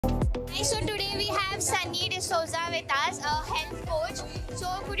So today we have Sunny Dsouza with us, a health coach. So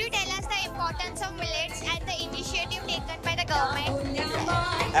could you tell us the importance of millets and the initiative taken by the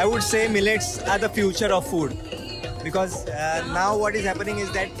government? I would say millets are the future of food, because now what is happening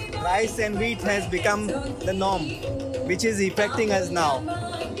is that rice and wheat has become the norm, which is affecting us now.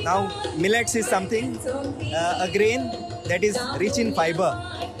 Now millets is something, a grain that is rich in fiber,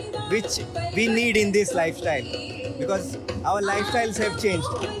 which we need in this lifestyle, because our lifestyles have changed.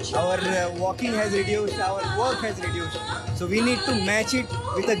 Our walking has reduced, our work has reduced. So we need to match it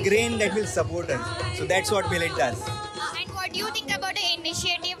with a grain that will support us. So that's what millet does. And what do you think about the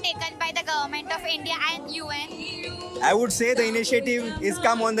initiative taken by the government of India and UN? I would say the initiative is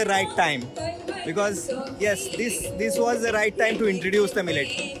come on the right time, because yes, this was the right time to introduce the millet.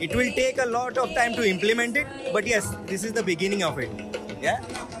 It will take a lot of time to implement it, but yes, this is the beginning of it. Yeah.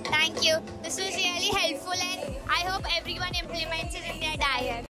 Thank you. This was really helpful and I hope everyone implements it in their diet.